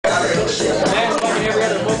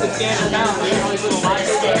standard town. There's only little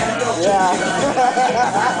lights. Yeah.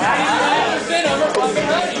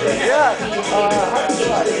 Yeah.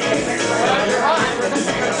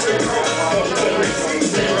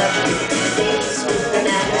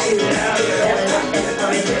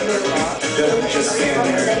 Just stand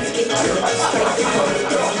there.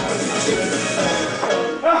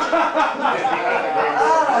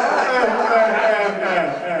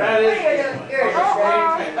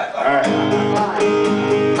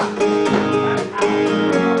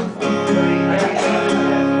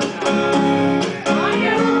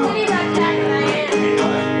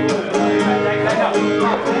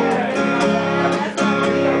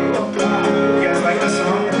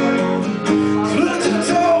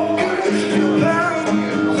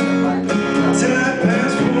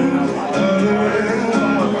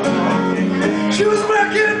 She was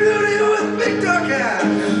black and beauty with big dark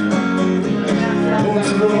eyes. Born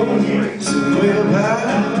to roam, some way up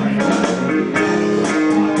high.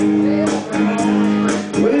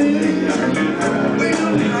 Way up high.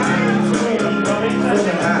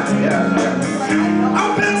 Yeah.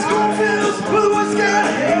 I've been to cornfields with a white sky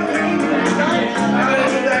heavy. Out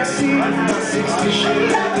in the backseat, 60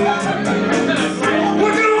 shades.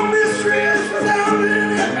 Working on mysteries without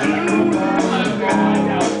any clue.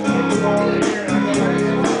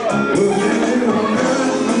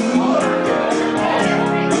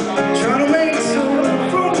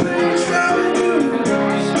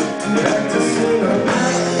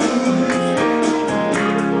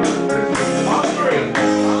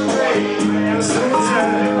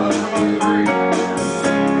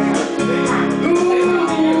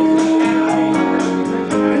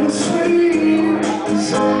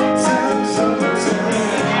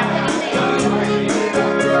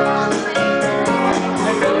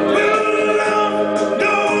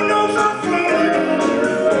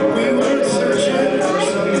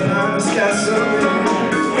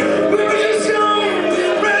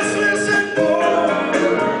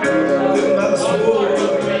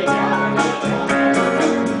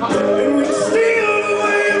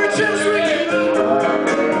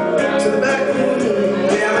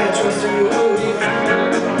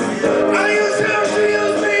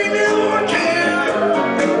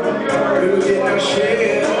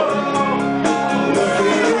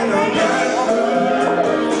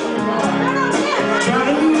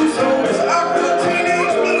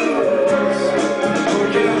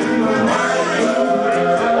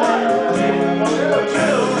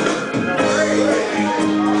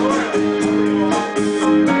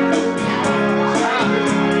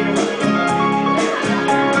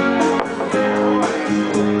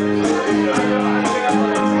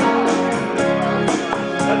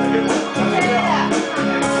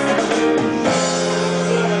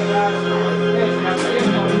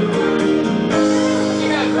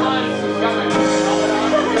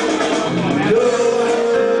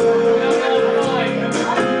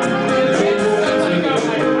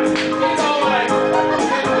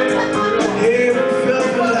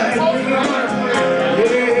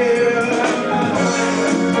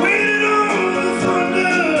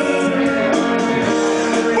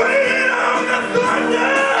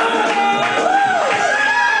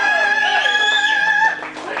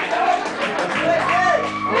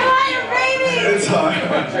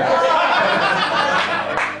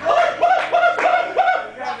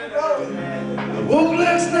 Woke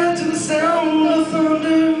last night to the sound of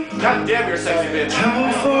thunder. God damn, you're a sexy bitch.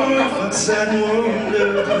 How far off outside and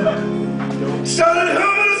wonder. Started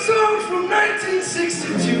humming a song from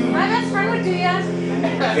 1962. My best friend would do ya.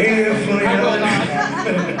 Ain't it funny how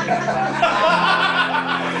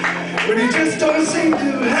when you just don't seem to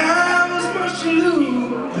have as much to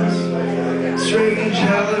lose. Strange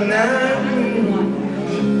how the night moves.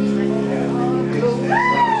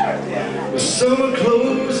 With summer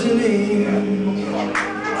closing in.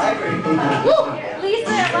 Woo!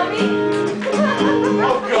 Lisa, love me.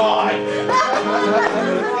 Oh, God.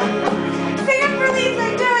 Sing it for Lisa,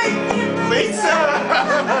 do it. Sing it for Lisa!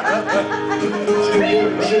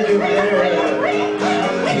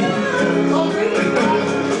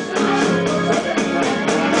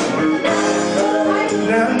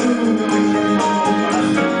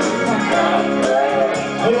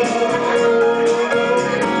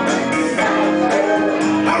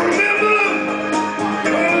 I remember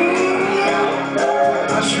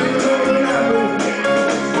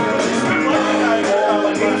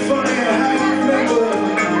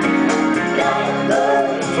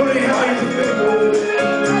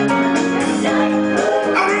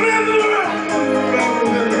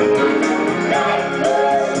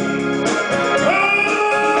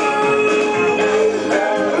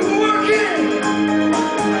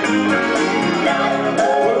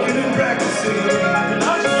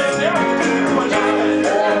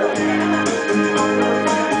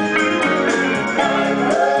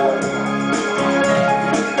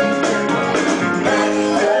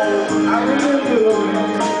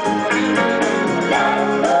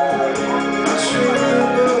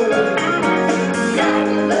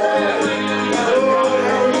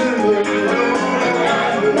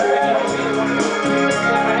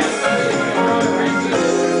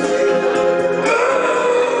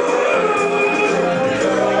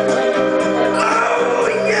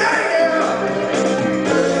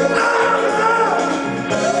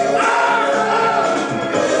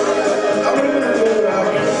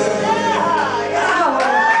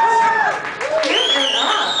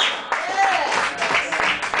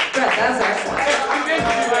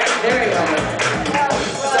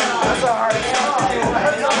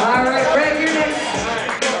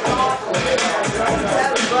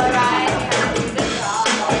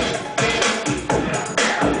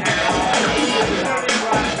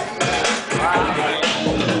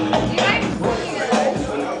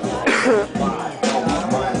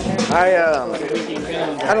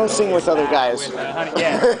I don't sing with other guys.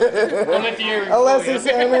 Yeah. I'm with you. Unless it's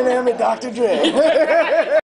Eminem and Dr. Dre.